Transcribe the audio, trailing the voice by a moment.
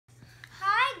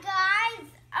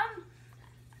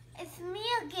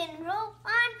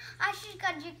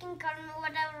you can call me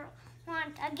whatever you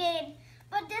want again.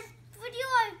 But this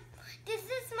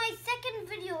is my second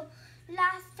video.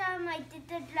 Last time I did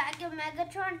the Dragon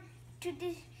Megatron.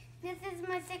 This is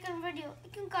my second video.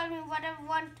 You can call me whatever you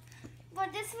want.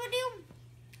 But this video,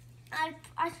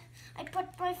 I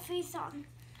put my face on,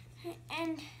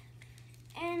 and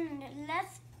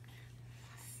let's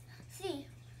see.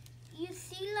 You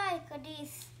see like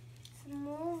these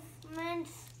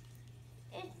movements.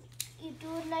 You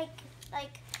do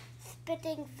like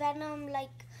spitting venom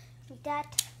like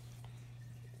that.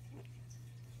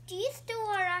 These two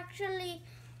are actually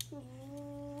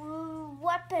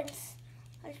weapons.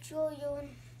 I'll show you.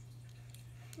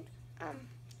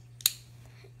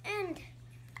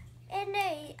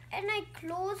 And I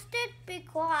closed it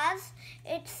because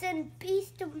it's in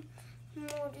beast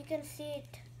mode. You can see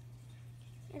it.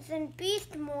 It's in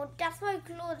beast mode. That's why I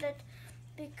closed it,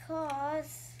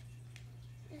 because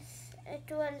it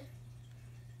will,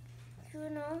 you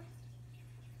know.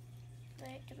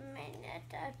 Wait a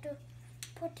minute. I have to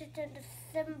put it in the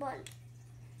symbol.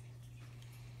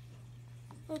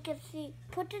 You can see.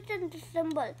 Put it in the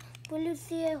symbol. Will you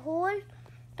see a hole?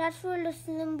 That's where the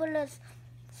symbol is.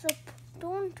 So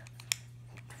don't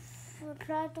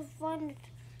try to find it.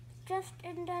 Just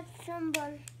in that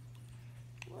symbol.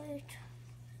 Wait.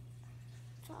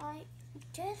 So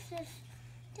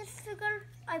this figure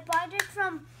I bought it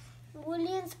from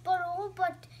Williamsboro,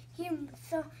 but he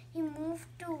moved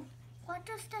to, what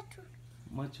is that?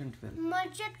 Merchantville.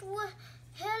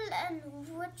 Hill, and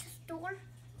which store?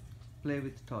 Play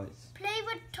with toys. Play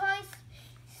with toys.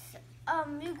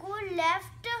 You go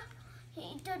left.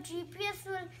 The GPS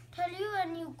will tell you,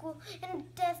 and you go,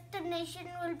 and destination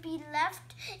will be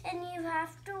left, and you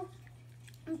have to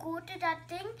go to that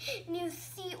thing, and you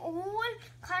see all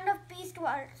kind of beast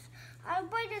wars. I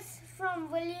buy this from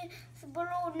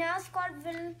Williamsboro. Now it's called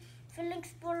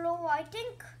Williamsboro. I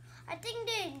think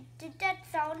they did that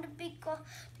sound because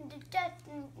did that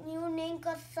new name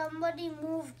because somebody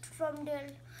moved from there.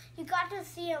 You got to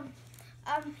see him.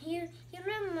 He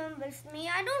remembers me.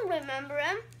 I don't remember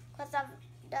him because of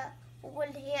the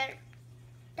old hair.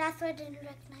 That's why I didn't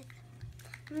recognize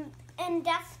him. And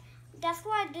that's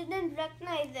why I didn't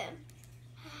recognize him.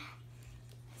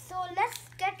 So let's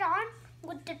get on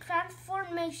with the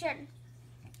transformation.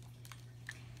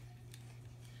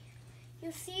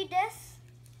 You see this?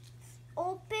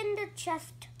 Open the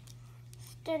chest,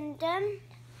 and then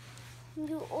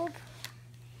you open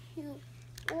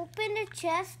the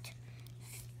chest,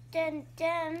 and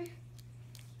then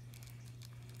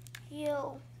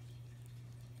you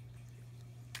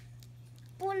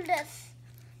pull this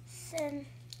inside.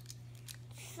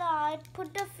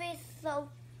 Put the face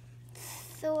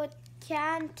so it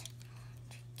can't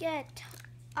get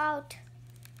out.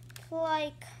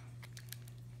 Like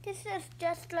this is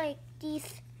just like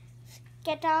these.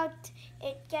 Get out.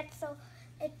 It gets out,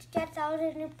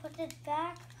 and you put it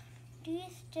back.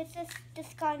 This is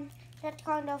that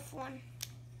kind of one.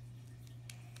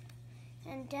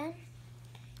 And then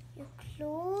you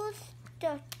close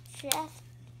the chest.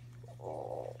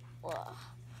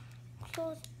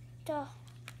 Close the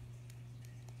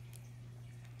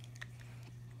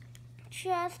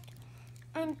chest,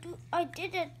 and I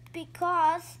did it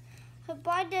because I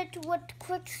bought it with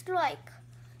quick strike.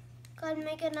 I'll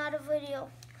make another video.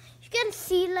 You can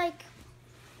see like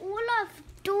all of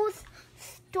those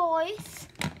toys.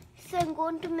 So I'm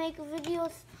going to make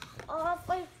videos of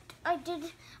I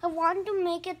want to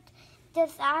make it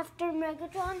this after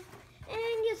Megatron.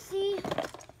 And you see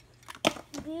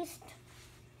Beast,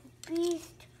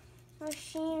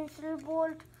 Machine,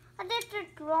 Silverbolt. I did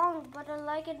it wrong, but I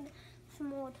like it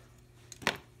smooth.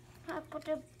 I put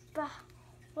it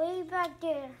way back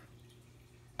there.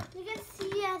 You can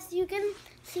see, as you can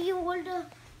see, all the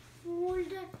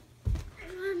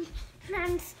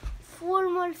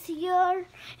Transformers here,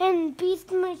 and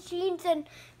Beast Machines and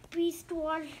Beast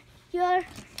Wars here.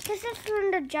 This is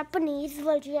from the Japanese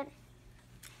version.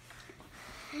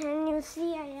 And you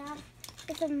see I have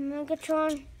it's a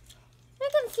Megatron. You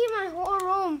can see my whole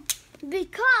room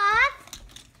because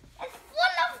it's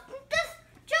full of this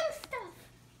junk stuff.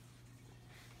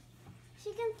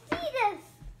 You can see this.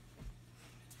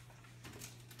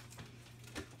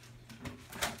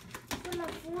 Full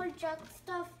of old junk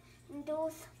stuff, and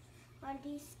those are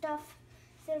these stuff.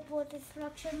 Surfboard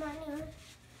instruction manual.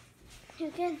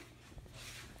 You can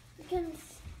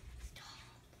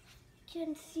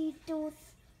see those.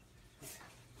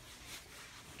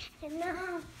 And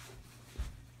now,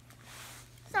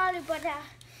 sorry about that,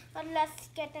 but let's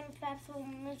get in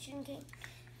transformation game.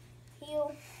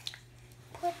 You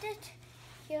put it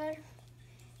here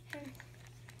and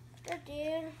put it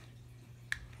there.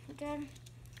 Then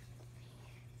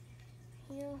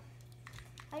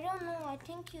I don't know, I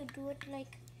think you do it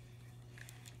like,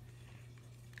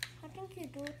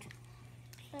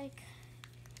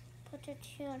 put it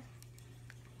here.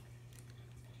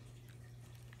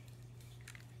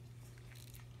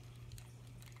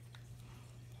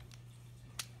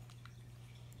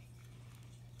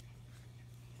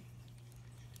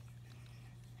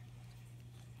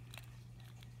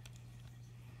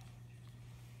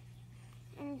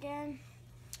 And then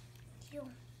you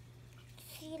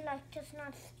see like it's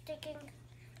not sticking.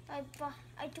 I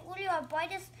told you I buy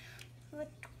this with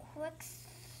quick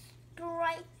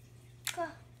strike.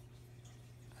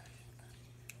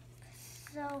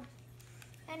 So,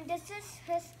 and this is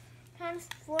his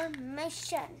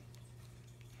transformation.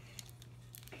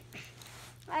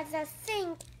 As I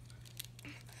think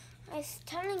I was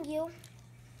telling you,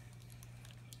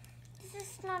 this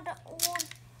is not the old.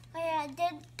 I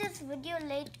did this video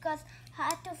late because I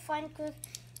had to find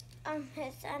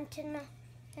his antenna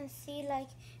and see like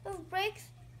if it breaks,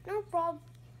 no problem.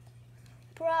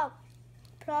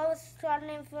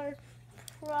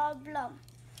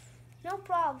 No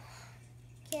problem.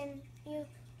 Can you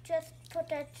just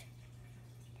put it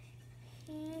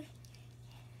here?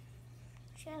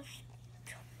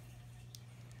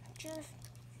 Just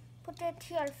put it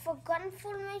here. For gun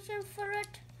formation for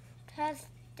it has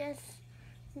this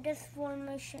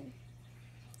formation.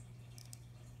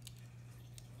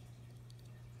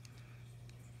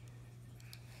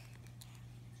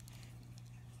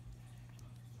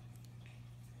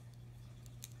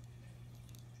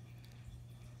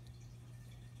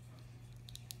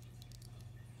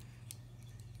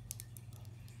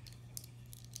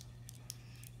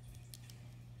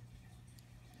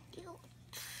 You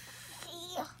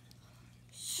see,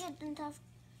 shouldn't have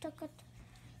took it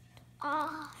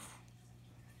off.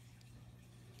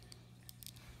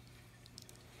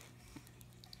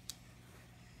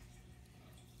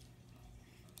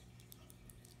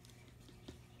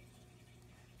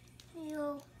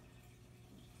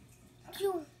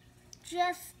 You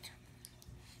just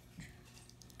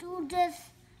do this,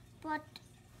 but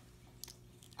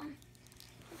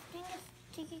this thing is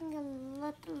taking a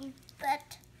little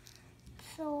bit,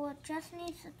 so it just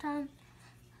needs a time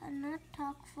and not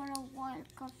talk for a while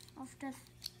because of this.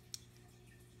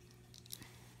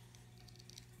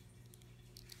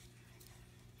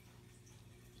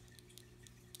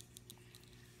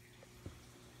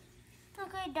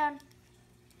 Okay, done.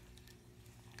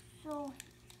 So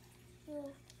you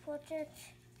put it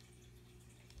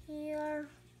here,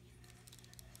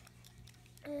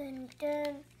 and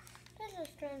then this is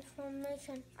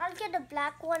transformation. I'll get a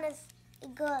black one as a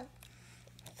girl,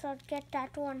 so I'll get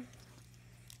that one.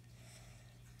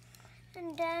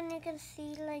 And then you can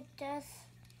see like this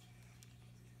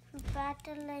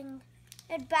battling.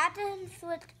 It battles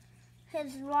with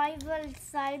his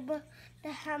rival the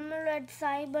hammerhead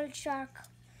cyber shark.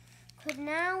 So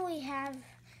now we have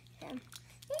him.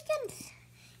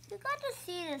 You gotta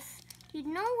see this. You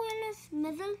know where this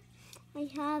muzzle? I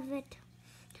have it.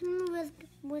 Tell me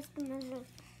where's the muzzle?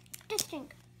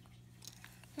 Testing.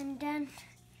 And then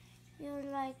you're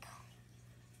like,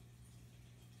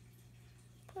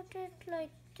 put it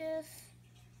like this.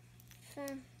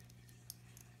 Then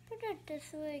put it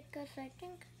this way, because I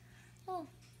think,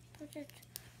 put it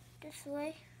this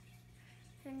way.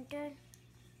 And then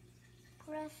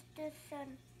press this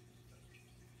and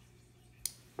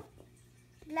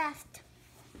blast.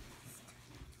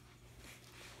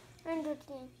 And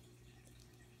again.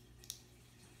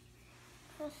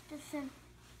 Press this and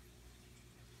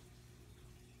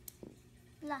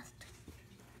blast.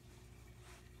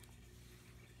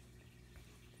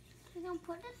 You can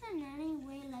put this in any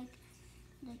way, like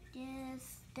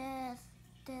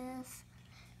this,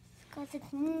 because it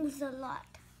moves a lot.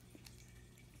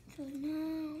 So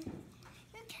now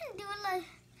you can do like,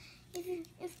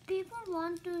 if people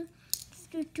want to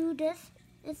do this,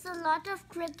 it's a lot of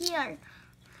trickier.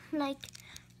 Like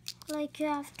you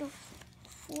have to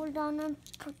fold down and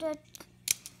put it.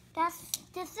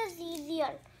 This is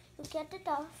easier. You get it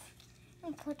off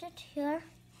and put it here,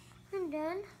 and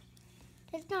then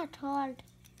it's not hard.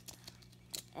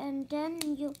 And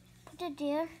then you put it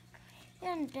there,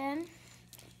 and then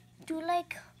do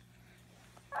like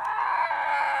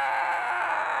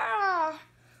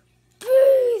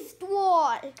beast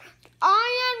wall,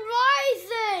 iron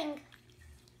rising.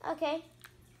 Okay,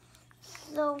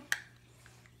 so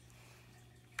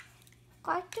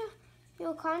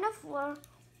you kind of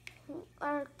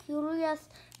are curious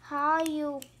how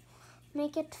you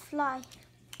make it fly.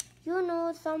 You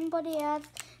know, somebody has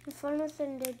Inferno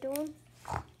and they don't.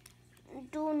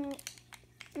 do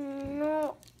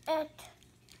know it.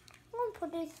 I'm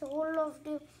gonna put all of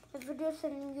the videos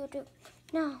on YouTube.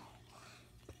 Now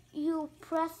you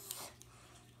press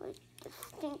this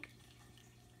thing.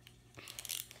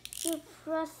 You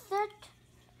press it,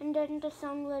 and then the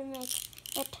sound will make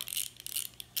it.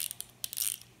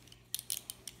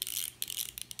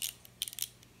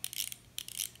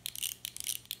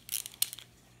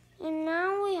 And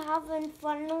now we have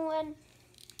Inferno and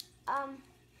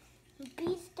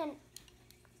Beast and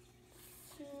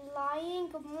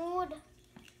Flying mode.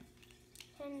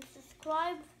 And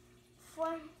subscribe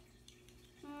for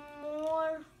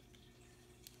more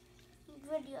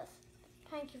videos.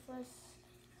 Thank you for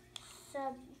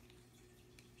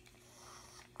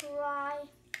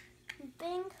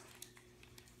subscribing.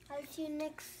 I'll see you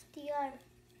next year.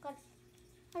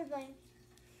 Bye.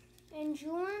 In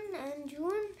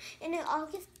in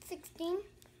August 16,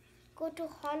 go to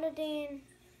holiday and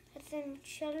it's in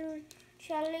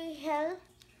Charlie Hill.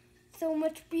 So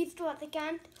much peace to us. I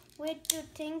can't wait to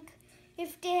think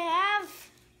if they have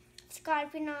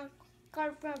Scorpion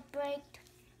Break.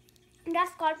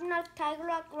 That's Scorpion Tiger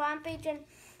Rock, Rampage, and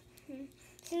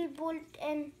Steel Bolt,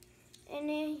 and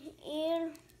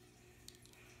Air.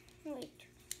 Wait,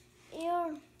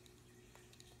 Air.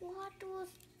 What was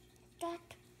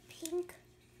that? Pink.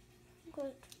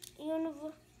 Good.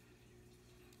 Universe.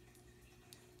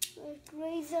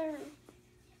 Razor.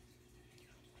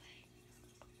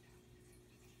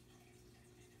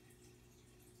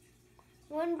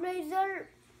 One razor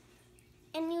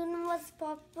in Universe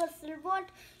Popper Silbot.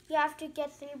 You have to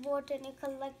get Silbot in a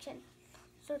collection.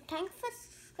 So thanks for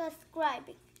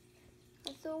subscribing.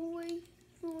 I'm so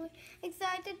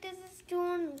excited. This is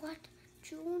June. What?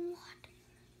 June what?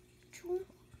 June.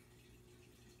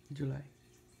 July.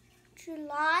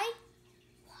 July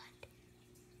what?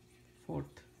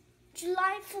 4th.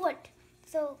 July 4th.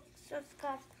 So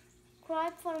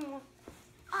subscribe for more.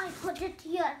 I put it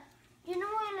here. You know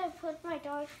when I put my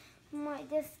toys,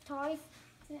 this toys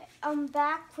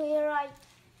back where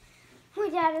my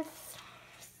dad is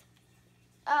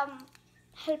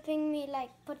helping me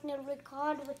like putting a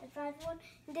record with the tripod.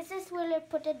 This is where I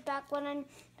put it back when I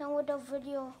download a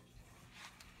video.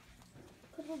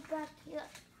 Put it back here.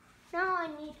 Now I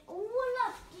need all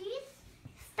of these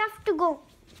stuff to go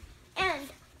and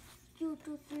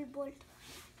YouTube Bolt.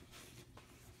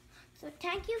 So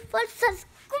thank you for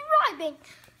subscribing.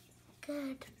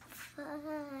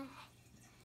 Goodbye.